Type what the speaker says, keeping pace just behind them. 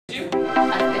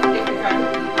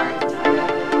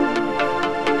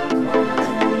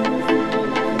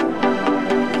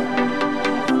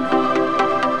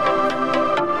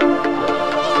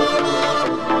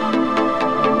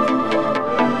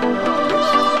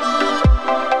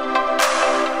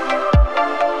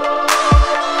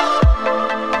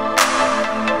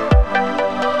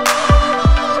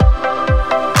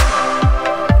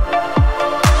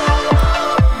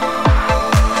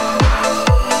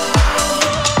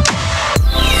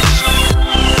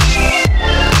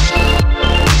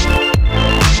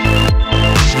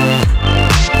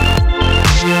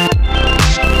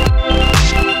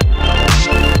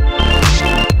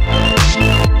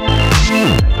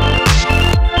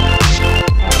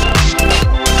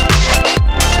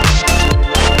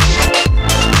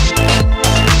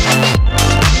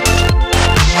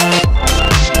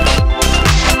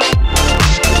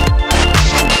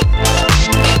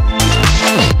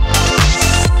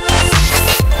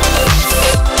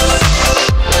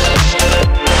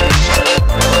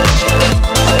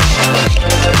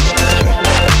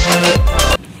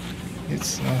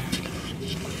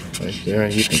there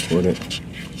and you can put it.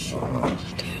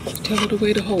 Tell her the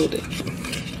way to hold it.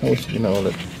 You know,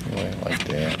 like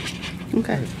that.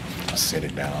 Okay. I'll set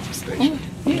it down on the station.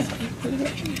 Oh, yeah.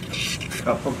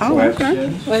 Couple Okay.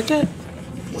 questions. Like that.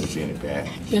 What's in it back?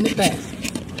 In it back.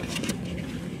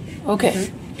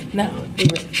 Okay. Now, you're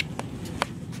ready.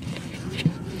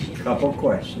 Couple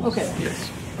questions. Okay.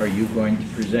 Yes. Are you going to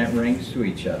present rings to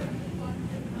each other?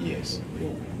 Yes.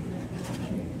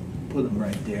 Put them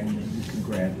right there and then you can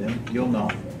grab them. You'll know.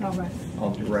 All right.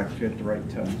 I'll direct you at the right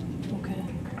time. Okay.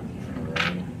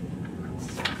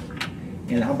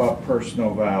 And how about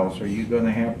personal vows? Are you going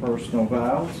to have personal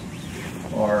vows?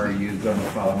 Or are you going to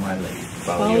follow my lead?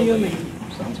 Follow your lead.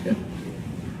 Sounds good.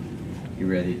 You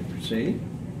ready to proceed?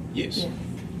 Yes. Yeah.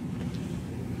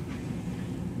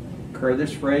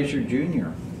 Curtis Frazier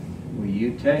Jr., will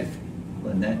you take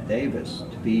Lynette Davis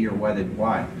to be your wedded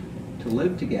wife, to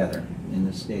live together in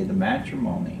the state of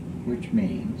matrimony, which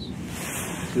means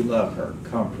to love her,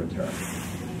 comfort her,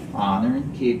 honor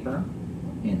and keep her,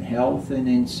 in health and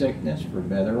in sickness, for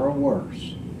better or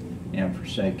worse, and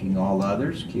forsaking all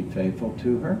others, keep faithful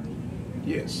to her?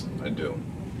 Yes, I do.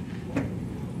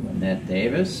 Lynette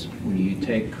Davis, will you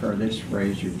take Curtis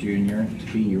Frazier Jr.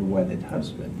 to be your wedded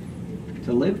husband,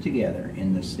 to live together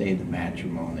in the state of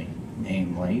matrimony,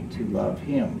 namely, to love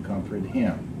him, comfort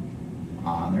him,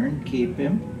 honor and keep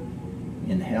him,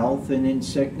 in health and in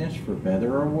sickness, for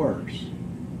better or worse,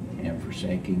 and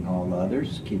forsaking all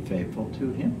others, keep faithful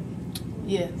to him?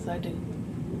 Yes, I do.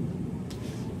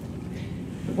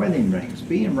 The wedding rings,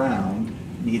 being round,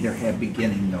 neither have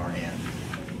beginning nor end.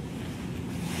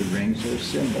 The rings are a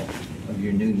symbol of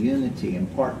your new unity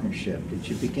and partnership that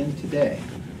you begin today.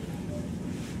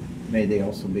 May they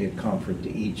also be a comfort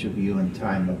to each of you in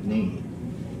time of need.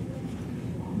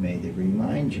 May they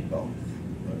remind you both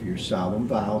of your solemn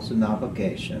vows and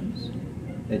obligations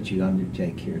that you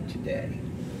undertake here today.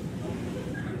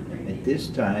 At this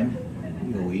time,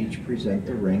 you'll each present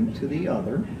the ring to the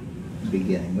other,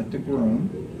 beginning with the groom.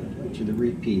 I want you to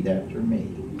repeat after me.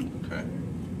 Okay.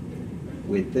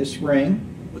 With this ring,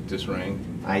 With this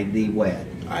ring, I thee wed.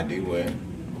 I do wed.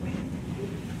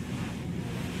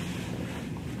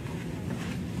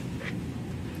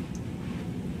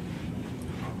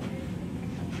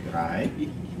 Right.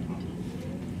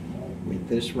 With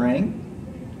this ring,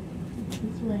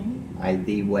 This ring, I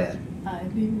thee wed. I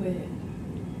be wed.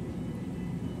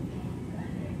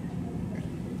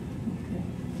 Okay.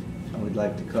 I would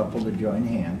like the couple to join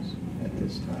hands at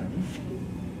this time.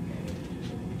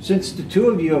 Since the two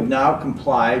of you have now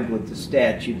complied with the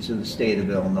statutes of the state of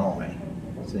Illinois,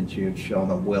 since you have shown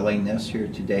a willingness here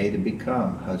today to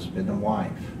become husband and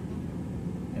wife,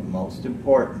 and most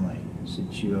importantly,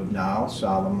 since you have now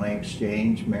solemnly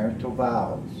exchanged marital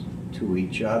vows to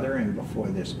each other and before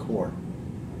this court,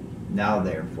 now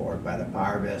therefore, by the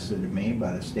power vested in me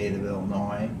by the state of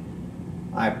Illinois,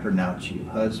 I pronounce you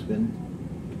husband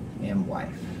and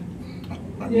wife.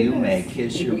 You may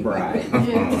kiss your bride.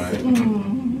 Yes.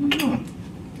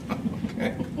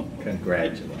 Okay.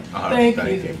 Congratulations. All right,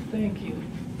 Thank you. Thank you.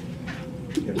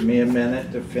 Give me a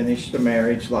minute to finish the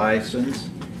marriage license,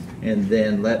 and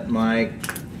then let my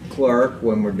clerk,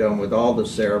 when we're done with all the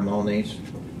ceremonies,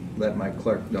 let my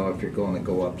clerk know if you're going to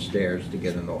go upstairs to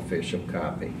get an official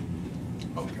copy.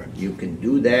 Okay. You can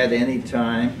do that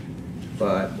anytime,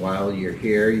 but while you're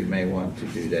here, you may want to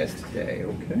do that today,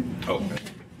 okay? Okay.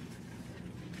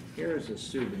 Here is a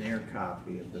souvenir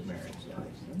copy of the marriage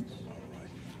license.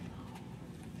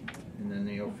 And then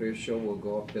the official will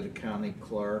go up to the county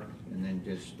clerk and then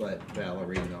just let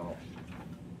Valerie know.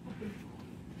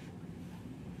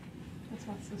 That's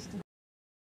my sister.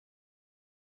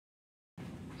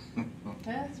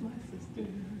 That's my sister.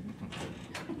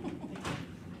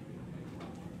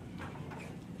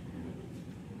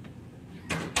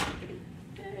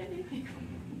 Hey.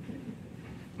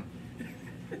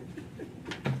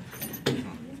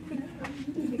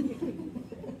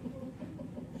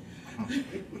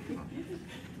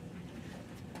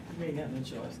 You ain't got no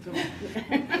choice. Come on.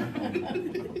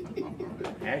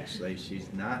 Actually,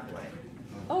 she's not late.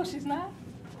 Oh, she's not?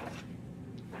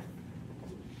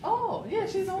 Oh, yeah,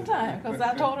 she's on time, because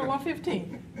I told her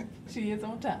 1:15. She is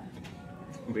on time.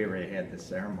 We already had the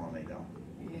ceremony though.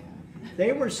 Yeah.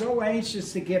 They were so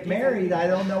anxious to get married, I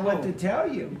don't know what to tell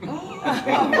you.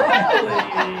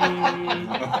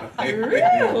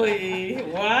 Really?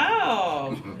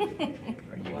 Wow.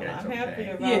 Are you Well, guys I'm happy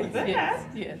okay? about Yes, that.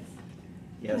 yes.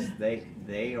 Yes,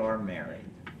 they are married.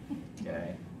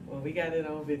 Okay? Well, we got it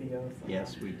on video. So.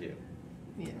 Yes, we do.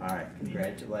 Yeah. All right,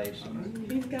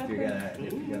 congratulations. He's got If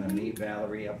you're gonna meet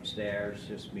Valerie upstairs,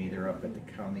 just meet her up at the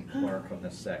county clerk on the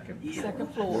second floor.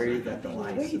 Second floor. Where you got the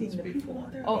license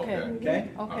before. Okay. Okay?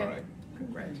 All Okay. right.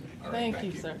 Congratulations. All right, Thank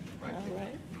you, sir. Thank you. All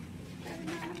right.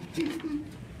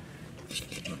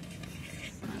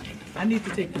 I need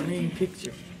to take the main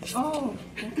picture. Oh,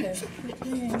 okay.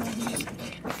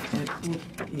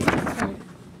 Yeah.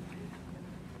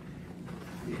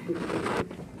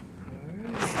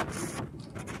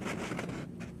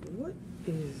 What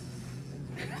is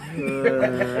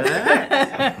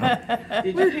that?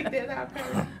 Did you pick that out,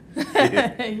 Kurt?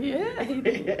 Yeah, he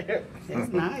did.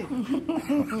 That's nice.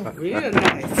 Real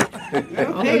nice.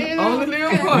 Only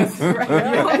live once. You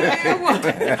only live once.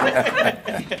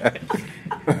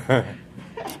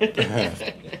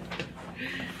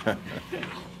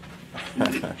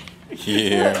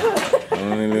 Yeah.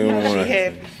 Only little She one.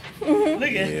 happy. Look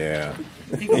at Yeah.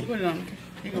 You gonna put it on.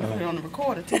 You gonna put it on the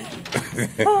recorder too.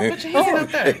 Oh, Put your hand up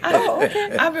there. oh,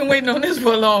 okay. I've been waiting on this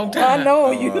for a long time. I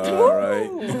know you All do. right.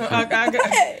 So I got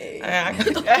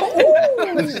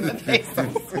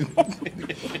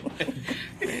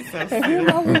Have you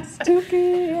always took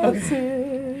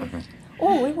it?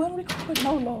 Oh, it wasn't recorded.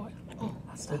 No, Lord.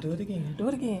 So do it again. Do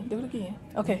it again. Do it again.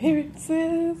 Okay, here it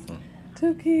says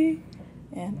Tookie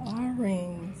and our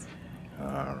rings. All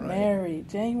right. Married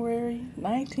January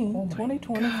 19,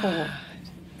 2024.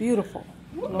 Beautiful.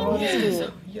 Lord is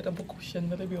good.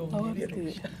 Lord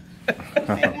is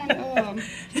good.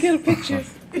 Get a picture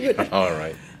All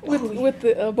right. with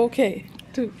the bouquet,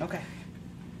 too. Okay.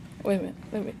 Wait a minute.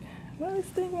 Let me. Well, this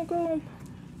thing won't go on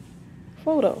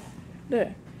photo.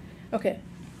 There. Okay.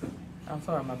 I'm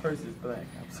sorry, my purse is black.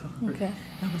 I'm sorry. Okay.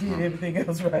 I did everything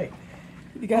else right.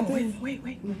 You got Oh, this? wait.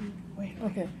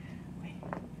 Okay.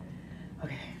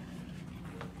 Okay.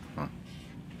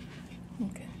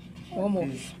 Okay. One more.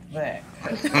 It's black.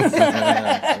 It's the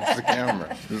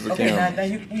camera. It's the Okay, camera. now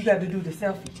you got to do the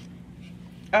selfie.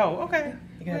 Oh, okay.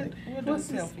 You got to. We'll do a What's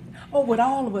this? selfie. Oh, with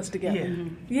all of us together.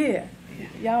 Yeah. Yeah.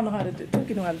 Y'all know how to do.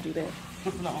 Tookie know how to do that.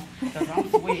 No, because I'm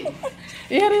sweating.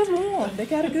 Yeah, it is warm. They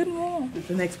got a good warm.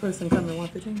 The next person coming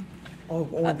 115? Or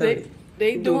 130?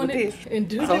 They doing with it this. in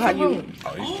two So how different you- rooms.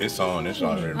 Oh, it's on. It's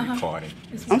already recording.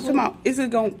 I'm talking about, is it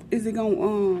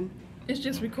going, It's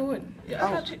just recording. Yeah, Oh.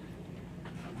 I got you.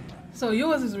 So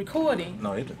yours is recording.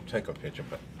 No, it'll take a picture,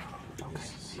 but.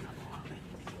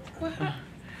 What? All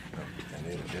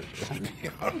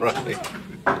right.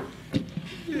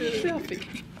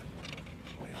 Selfie.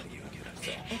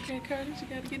 Okay, Curtis, you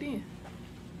gotta get in.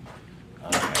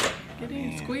 Get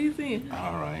in, squeeze in.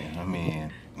 All right. I'm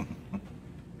in.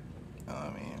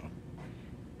 I'm in.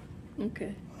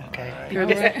 Okay. okay. All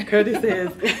right. Curtis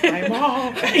says, I'm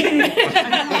off.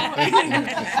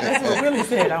 That's what Willie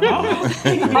said, I'm off.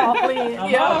 All in.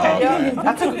 Yeah, yeah.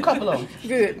 I took a couple of them.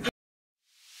 Good.